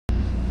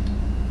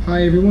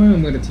Hi everyone,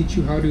 I'm going to teach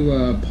you how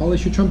to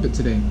polish your trumpet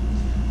today.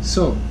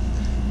 So,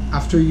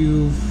 after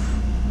you've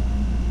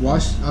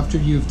washed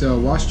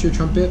your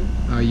trumpet,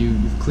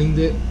 you've cleaned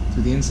it to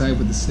the inside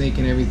with the snake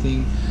and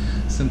everything.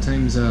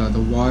 Sometimes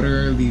the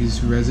water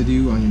leaves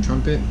residue on your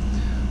trumpet.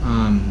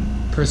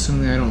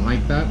 Personally, I don't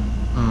like that.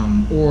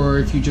 Or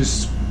if you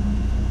just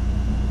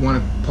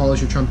want to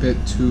polish your trumpet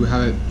to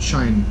have it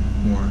shine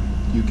more,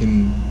 you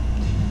can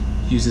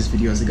use this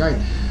video as a guide.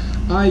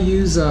 I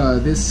use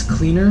this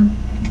cleaner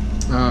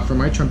for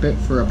my trumpet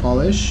for a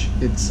polish.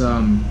 It's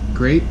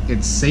great.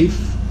 It's safe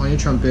on your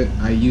trumpet.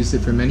 I used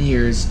it for many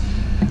years.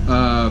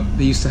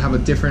 They used to have a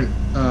different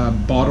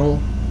bottle,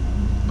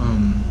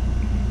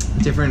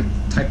 different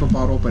type of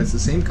bottle, but it's the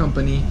same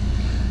company.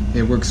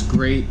 It works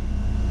great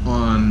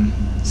on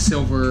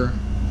silver,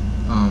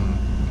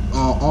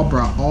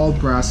 all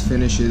brass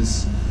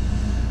finishes,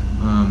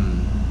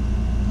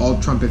 all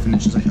trumpet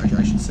finishes,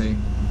 I should say.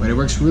 But it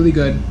works really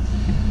good.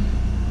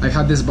 I've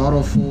had this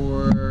bottle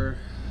for,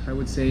 I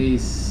would say,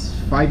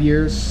 5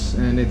 years,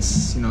 and it's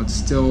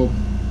still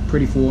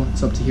pretty full.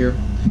 It's up to here.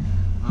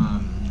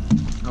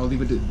 I'll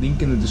leave a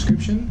link in the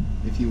description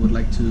if you would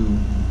like to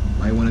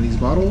buy one of these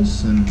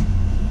bottles and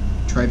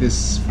try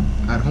this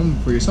at home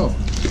for yourself.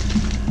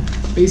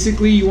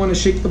 Basically, you want to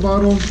shake the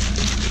bottle.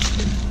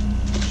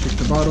 Shake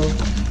the bottle.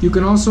 You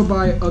can also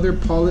buy other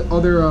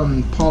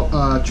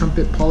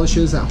trumpet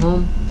polishes at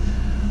home.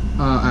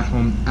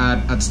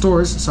 At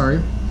stores.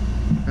 Sorry,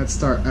 at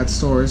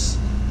stores.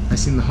 I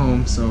seen the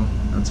home, so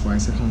that's why I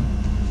said home.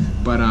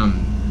 But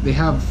they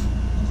have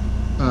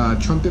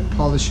trumpet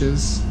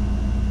polishes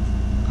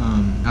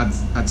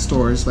at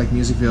stores like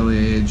Music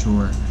Village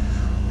or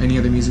any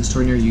other music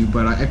store near you.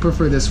 But I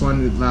prefer this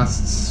one. It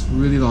lasts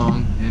really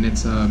long, and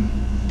it's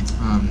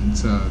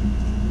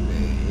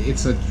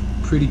a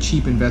pretty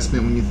cheap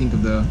investment when you think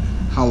of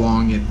how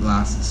long it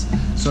lasts.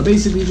 So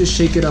basically, just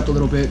shake it up a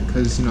little bit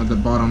because the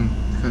bottom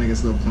kind of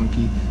gets a little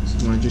clunky. So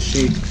you want to just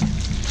shake,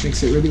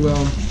 mix it really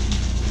well.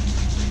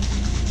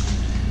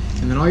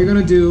 And then all you're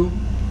gonna do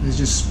is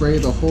just spray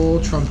the whole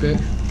trumpet.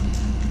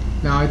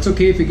 Now it's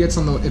okay if it gets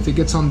on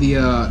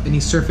the any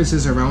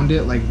surfaces around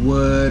it, like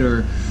wood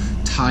or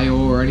tile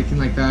or anything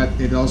like that.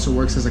 It also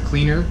works as a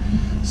cleaner,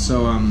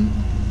 so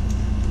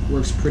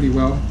works pretty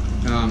well.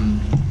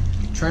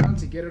 Try not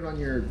to get it on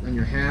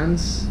your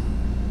hands.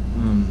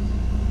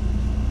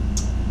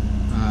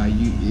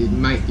 It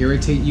might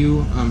irritate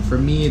you. For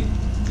me,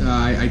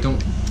 I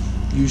don't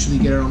usually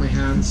get it on my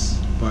hands,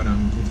 but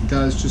if it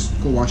does, just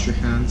go wash your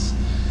hands.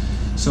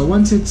 So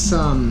once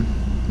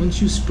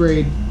you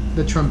sprayed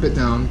the trumpet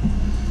down,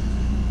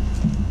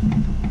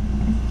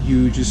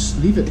 you just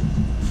leave it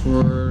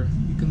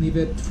you can leave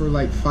it for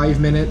like 5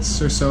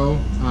 minutes or so,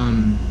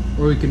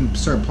 or you can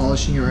start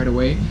polishing it right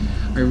away.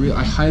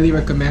 I highly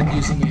recommend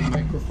using a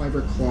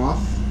microfiber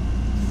cloth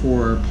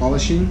for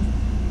polishing.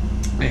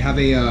 I have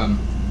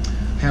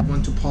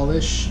one to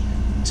polish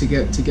to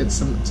get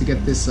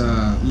this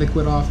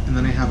liquid off, and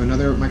then I have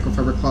another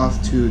microfiber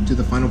cloth to do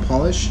the final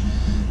polish.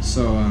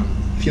 So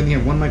if you only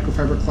have one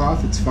microfiber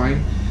cloth, it's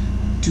fine.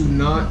 Do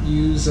not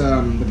use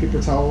the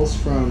paper towels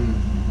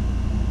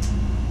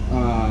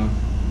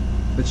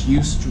that you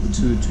use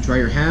to dry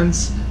your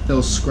hands.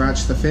 They'll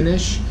scratch the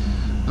finish.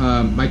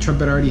 My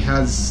trumpet already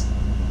has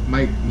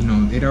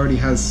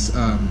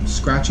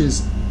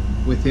scratches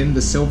within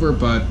the silver,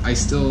 but I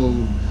still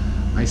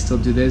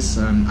do this.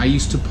 I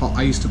used to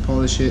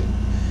polish it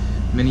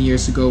many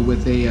years ago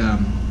with a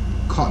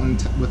cotton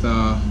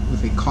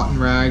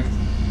rag,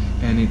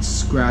 and it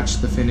scratched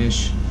the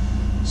finish.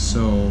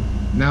 So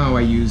now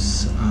I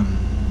use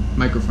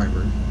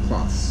microfiber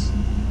cloths.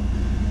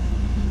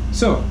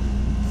 So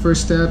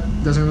first step,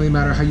 doesn't really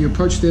matter how you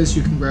approach this,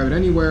 you can grab it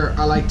anywhere.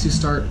 I like to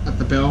start at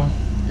the bell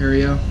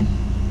area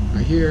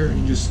right here,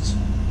 and just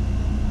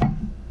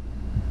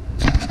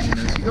clean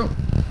as you go.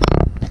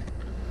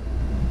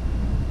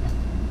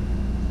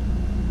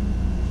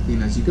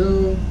 Clean as you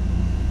go.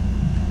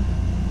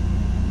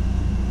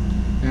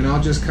 And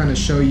I'll just kind of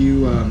show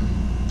you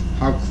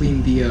how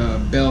clean the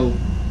bell,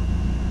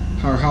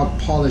 how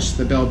polished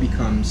the bell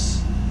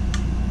becomes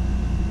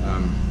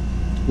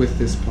with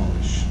this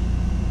polish.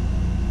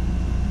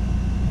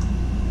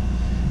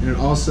 And it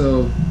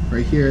also,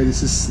 right here,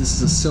 this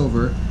is a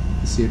silver.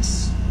 You see,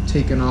 it's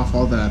taken off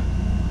all that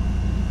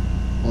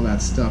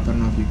stuff. I don't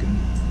know if you can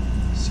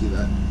see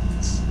that.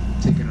 It's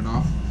taken it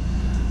off.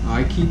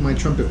 I keep my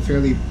trumpet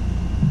fairly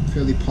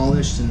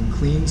polished and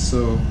clean,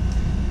 so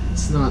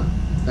it's not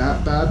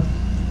that bad.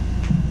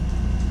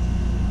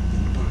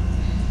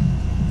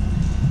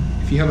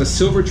 If you have a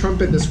silver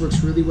trumpet, this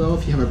works really well.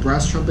 If you have a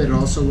brass trumpet, it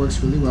also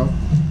works really well.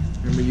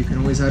 Remember, you can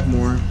always add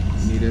more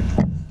if needed.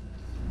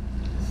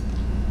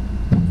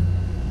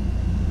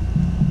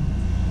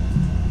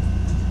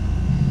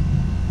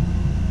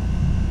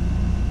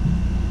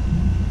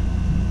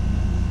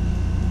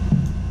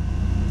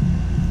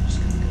 Just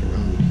gonna get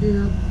around it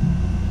here.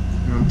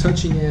 Now I'm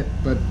touching it,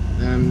 but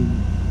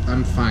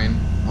I'm fine.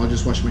 I'll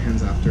just wash my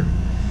hands after.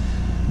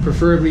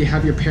 Preferably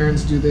have your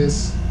parents do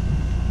this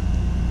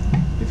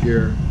if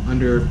you're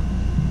under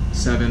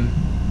 7.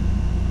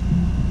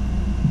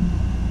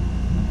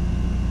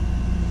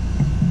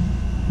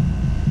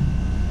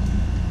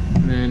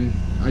 And then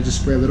I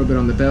just spray a little bit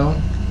on the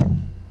bell.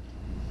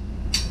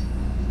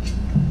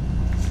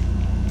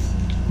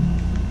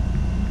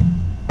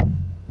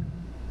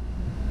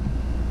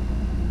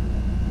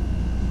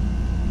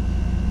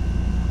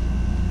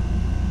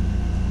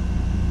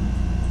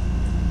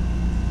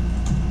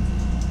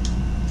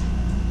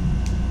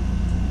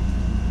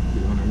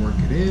 You want to work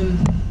it in.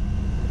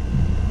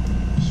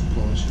 Just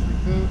polish it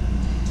like that.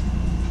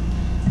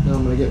 Now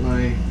I'm going to get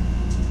my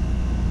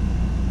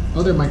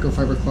other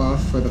microfiber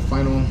cloth for the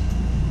final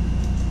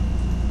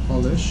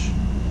polish.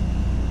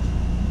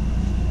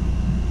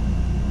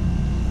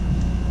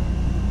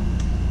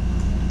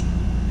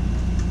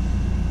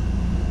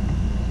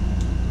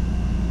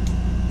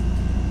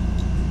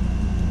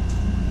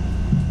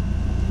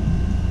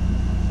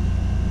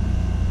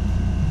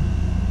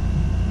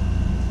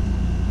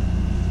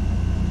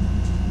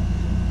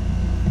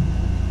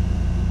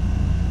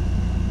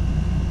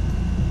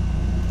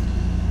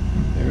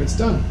 There, it's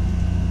done.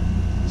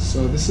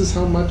 So this is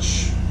how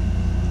much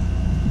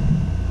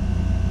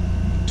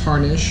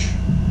tarnish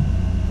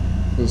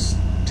was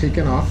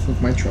taken off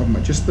of my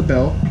just the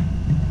bell,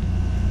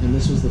 and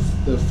this was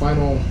the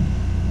final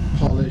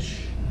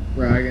polish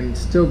rag, and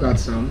still got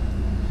some.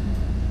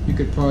 You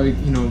could probably,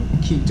 you know,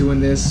 keep doing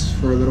this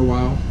for a little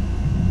while,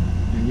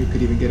 and you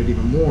could even get it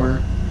even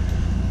more.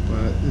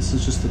 But this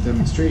is just a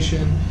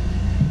demonstration.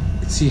 You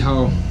can see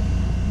how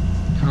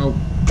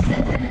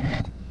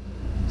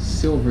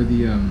silver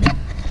the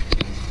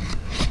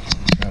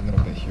got a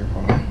little bit here.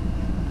 Hold on.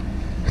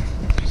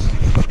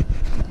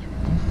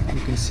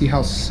 You can see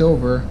how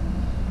silver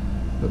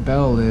the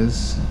bell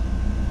is,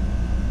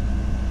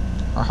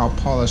 or how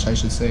polished I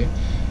should say.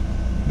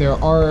 There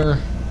are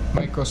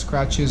micro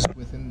scratches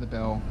within the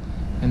bell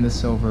and the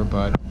silver,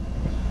 but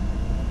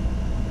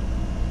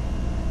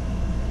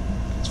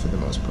it's for the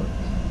most part.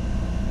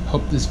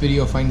 Hope this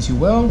video finds you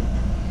well.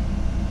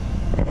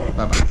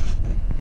 Bye bye.